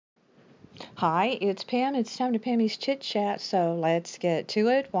Hi, it's Pam. It's time to Pammy's Chit Chat, so let's get to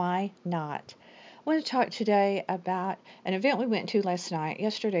it. Why not? I want to talk today about an event we went to last night.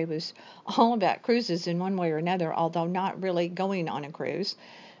 Yesterday was all about cruises in one way or another, although not really going on a cruise.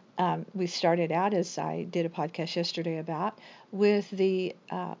 We started out, as I did a podcast yesterday about, with the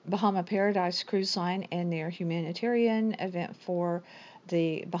Bahama Paradise Cruise Line and their humanitarian event for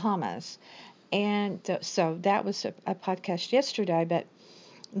the Bahamas. And so that was a podcast yesterday, but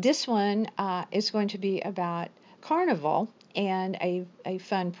this one is going to be about Carnival and a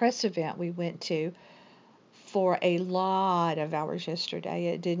fun press event we went to for a lot of hours yesterday.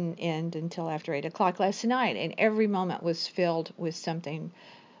 It didn't end until after 8 o'clock last night, and every moment was filled with something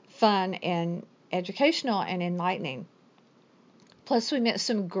fun and educational and enlightening. Plus, we met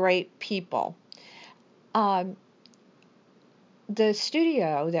some great people. Um, the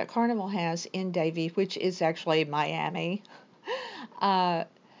studio that Carnival has in Davie, which is actually Miami, uh,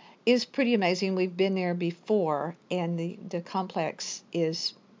 is pretty amazing. We've been there before, and the complex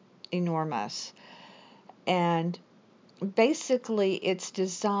is enormous. And basically, it's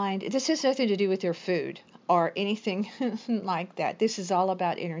designed, this has nothing to do with their food or anything like that. This is all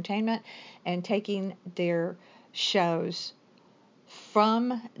about entertainment and taking their shows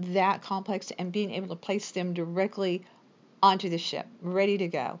from that complex and being able to place them directly onto the ship, ready to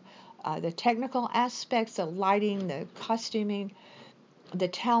go. The technical aspects, the lighting, the costuming, the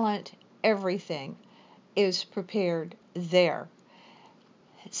talent, everything is prepared there.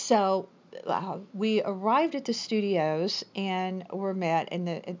 So we arrived at the studios and were met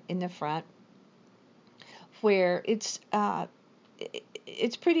in the front, where it's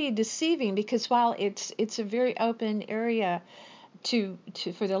pretty deceiving because while it's a very open area to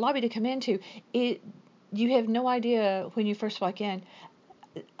for the lobby to come into, it you have no idea when you first walk in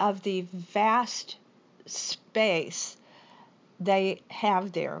of the vast space they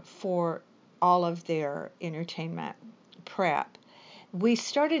have there for all of their entertainment prep. We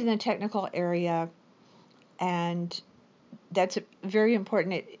started in the technical area, and that's very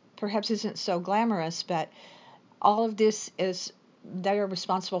important. It perhaps isn't so glamorous, but all of this is they are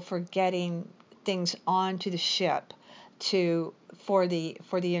responsible for getting things onto the ship to for the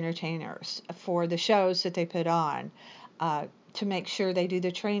entertainers, for the shows that they put on, to make sure they do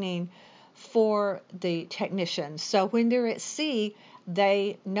the training for the technicians. So when they're at sea,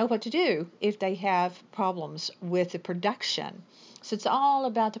 they know what to do if they have problems with the production. So it's all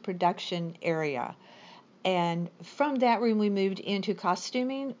about the production area. And from that room, we moved into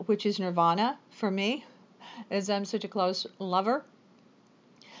costuming, which is nirvana for me, as I'm such a close lover.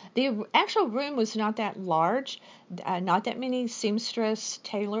 The actual room was not that large, not that many seamstress,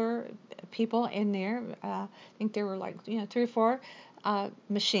 tailor people in there. I think there were like 3 or 4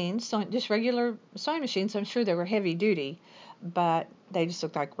 machines, so just regular sewing machines. I'm sure they were heavy duty, but they just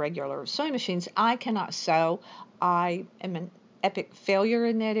looked like regular sewing machines. I cannot sew. I am an epic failure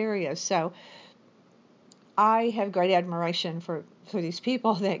in that area, so I have great admiration for these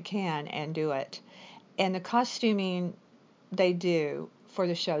people that can and do it. And the costuming they do for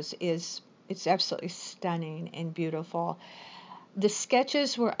the shows it's absolutely stunning and beautiful. The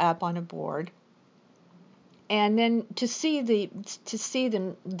sketches were up on a board, and then to see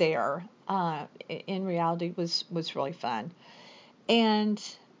them there in reality was really fun. And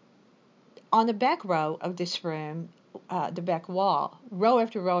on the back row of this room, the back wall, row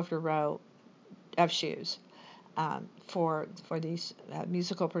after row after row of shoes, for these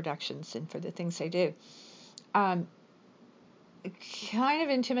musical productions and for the things they do. Um, Kind of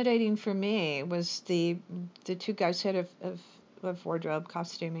intimidating for me was the 2 guys head of wardrobe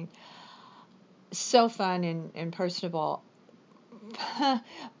costuming. So fun and personable.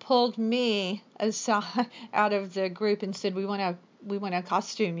 Pulled me aside out of the group and said, we want to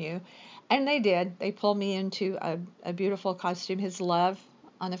costume you, and they did. They pulled me into a beautiful costume. His love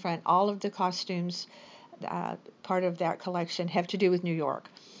on the front. All of the costumes, part of that collection, have to do with New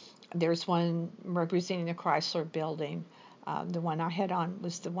York. There's one representing the Chrysler Building. The one I had on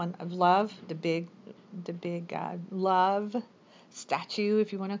was the one of love, the big love statue,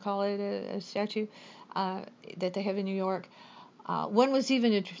 if you want to call it a statue, that they have in New York. One was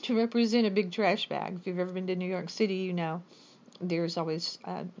even to represent a big trash bag. If you've ever been to New York City, you know there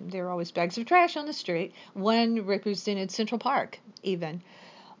are always bags of trash on the street. One represented Central Park, even.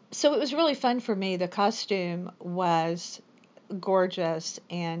 So it was really fun for me. The costume was gorgeous,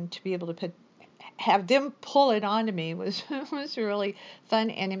 and to be able to have them pull it onto me was was really fun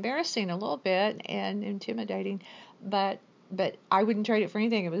and embarrassing a little bit and intimidating, but I wouldn't trade it for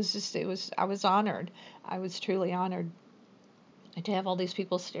anything. I was honored. I was truly honored to have all these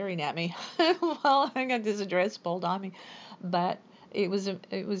people staring at me while I got this dress pulled on me. But It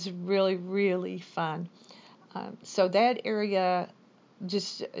was really, really fun. So that area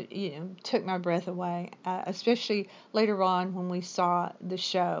just took my breath away, especially later on when we saw the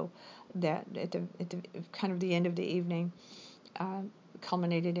show that at the kind of the end of the evening uh,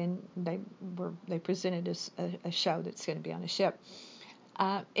 culminated in they presented us a show that's going to be on a ship.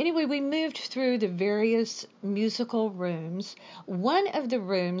 Anyway, we moved through the various musical rooms. One of the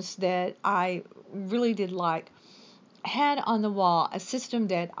rooms that I really did like had on the wall a system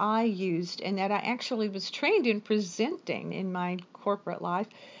that I used and that I actually was trained in presenting in my corporate life.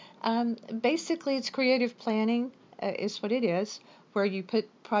 Basically, it's creative planning, is what it is, where you put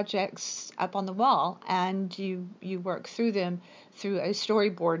projects up on the wall and you work through them through a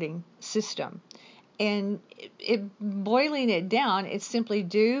storyboarding system. And boiling it down, it's simply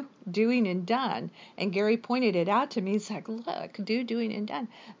doing, and done. And Gary pointed it out to me. He's like, look, doing, and done.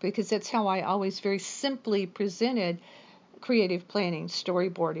 Because that's how I always very simply presented creative planning,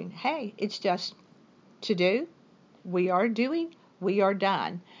 storyboarding. Hey, it's just to do, we are doing, we are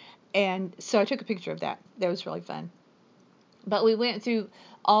done. And so I took a picture of that. That was really fun. But we went through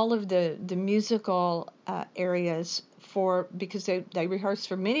all of the musical areas because they rehearsed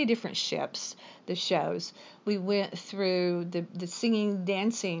for many different ships, the shows. We went through the singing,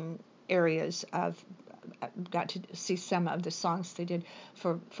 dancing areas of got to see some of the songs they did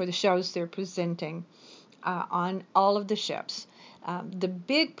for the shows they're presenting on all of the ships. The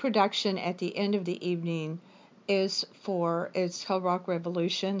big production at the end of the evening it's called Rock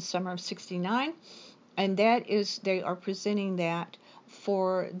Revolution, Summer of '69, and they are presenting that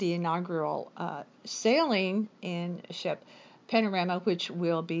for the inaugural sailing in ship Panorama, which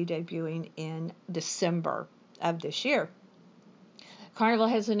will be debuting in December of this year. Carnival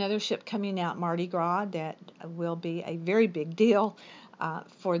has another ship coming out, Mardi Gras, that will be a very big deal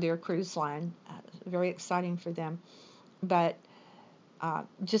for their cruise line. Very exciting for them. But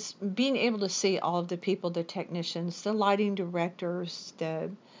just being able to see all of the people, the technicians, the lighting directors, the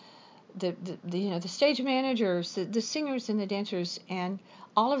stage managers, the singers and the dancers, and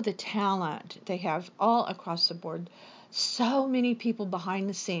all of the talent they have all across the board. So many people behind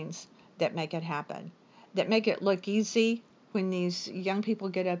the scenes that make it happen, that make it look easy when these young people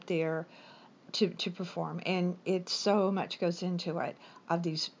get up there to perform. And so much goes into it of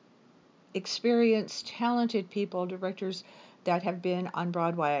these experienced, talented people, directors that have been on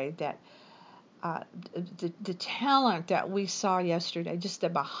Broadway, that the talent that we saw yesterday, just the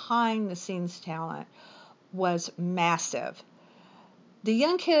behind the scenes talent, was massive. The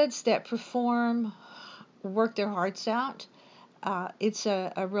young kids that perform work their hearts out. It's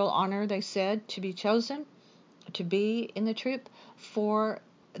a real honor, they said, to be chosen to be in the troupe for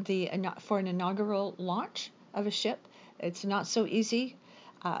an inaugural launch of a ship. It's not so easy.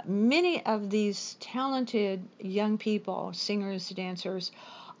 Many of these talented young people, singers, dancers,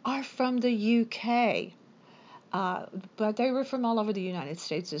 are from the UK, but they were from all over the United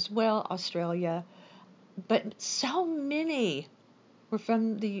States as well, Australia, but so many were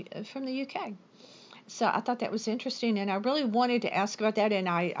from the UK. So I thought that was interesting, and I really wanted to ask about that, and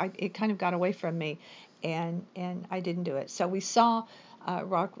it kind of got away from me, and I didn't do it. So we saw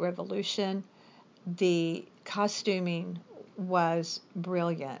Rock Revolution. The costuming was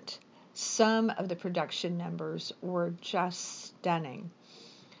brilliant. Some of the production numbers were just stunning.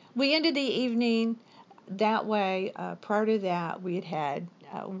 We ended the evening that way. Prior to that, we had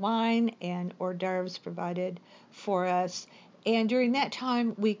wine and hors d'oeuvres provided for us. And during that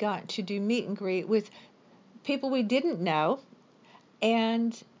time, we got to do meet and greet with people we didn't know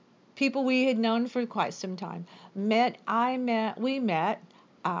and people we had known for quite some time. We met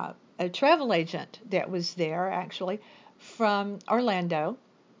a travel agent that was there actually from Orlando.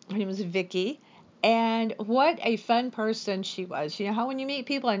 Her name was Vicky. And what a fun person she was. You know how when you meet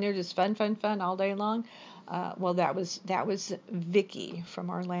people and they're just fun, fun, fun all day long? Well, that was Vicky from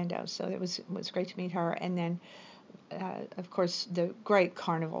Orlando. So it was great to meet her. And then, of course, the great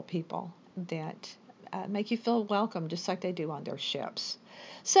Carnival people that make you feel welcome just like they do on their ships.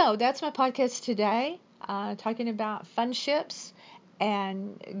 So that's my podcast today, talking about fun ships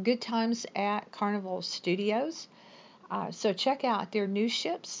and good times at Carnival Studios. So check out their new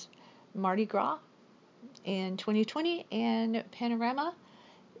ships, Mardi Gras in 2020 and Panorama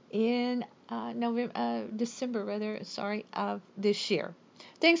in December of this year.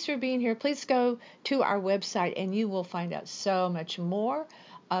 Thanks for being here. Please go to our website and you will find out so much more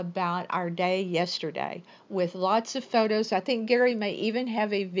about our day yesterday with lots of photos. I think Gary may even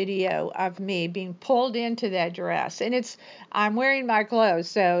have a video of me being pulled into that dress, and I'm wearing my clothes,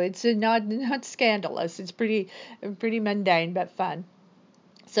 so it's not scandalous. It's pretty mundane but fun.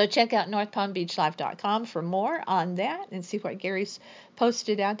 So check out northpalmbeachlife.com for more on that and see what Gary's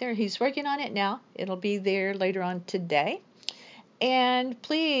posted out there. He's working on it now. It'll be there later on today. And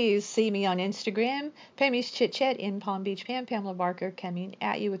please see me on Instagram, Pammy's Chit Chat in Palm Beach. Pamela Barker coming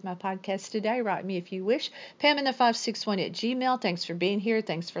at you with my podcast today. Write me if you wish. Pam in the 561 at Gmail. Thanks for being here.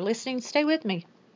 Thanks for listening. Stay with me.